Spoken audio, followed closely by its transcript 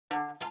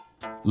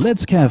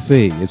Let's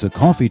Cafe is a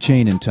coffee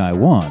chain in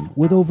Taiwan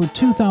with over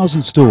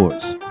 2,000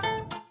 stores.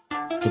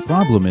 The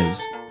problem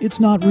is, it's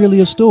not really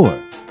a store.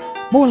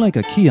 More like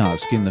a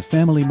kiosk in the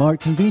Family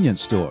Mart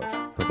convenience store,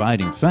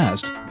 providing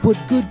fast but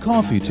good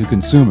coffee to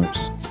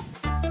consumers.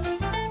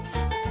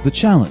 The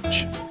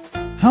challenge: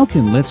 how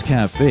can Let's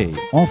Cafe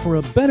offer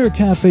a better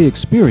cafe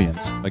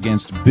experience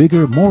against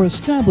bigger, more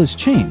established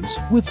chains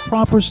with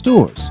proper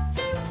stores?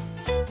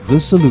 The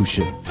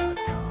solution: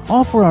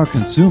 offer our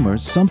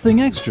consumers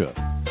something extra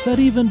that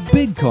even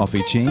big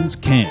coffee chains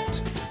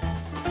can't.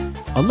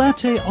 A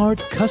latte art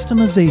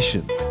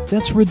customization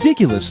that's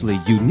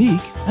ridiculously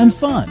unique and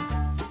fun.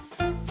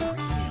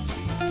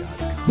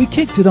 We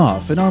kicked it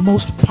off in our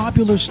most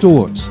popular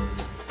stores.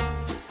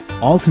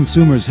 All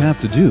consumers have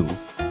to do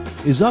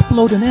is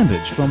upload an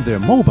image from their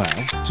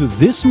mobile to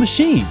this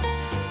machine.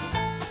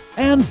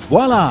 And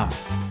voila!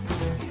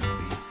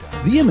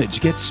 The image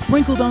gets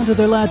sprinkled onto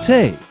their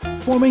latte,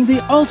 forming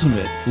the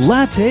ultimate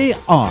latte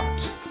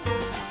art.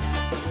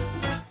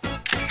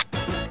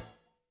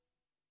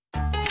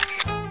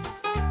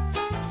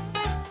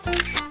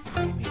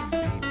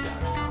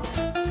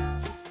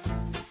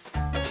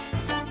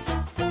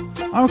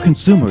 Our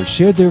consumers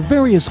shared their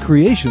various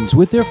creations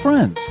with their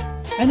friends,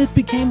 and it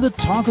became the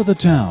talk of the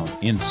town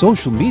in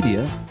social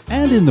media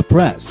and in the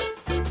press.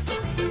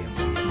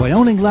 By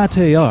owning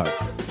latte art,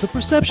 the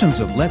perceptions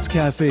of Let's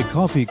Cafe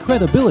coffee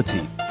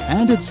credibility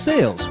and its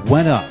sales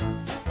went up.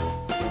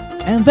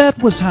 And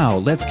that was how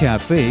Let's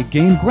Cafe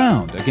gained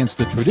ground against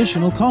the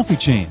traditional coffee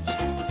chains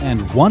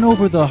and won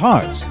over the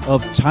hearts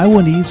of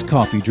Taiwanese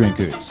coffee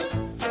drinkers.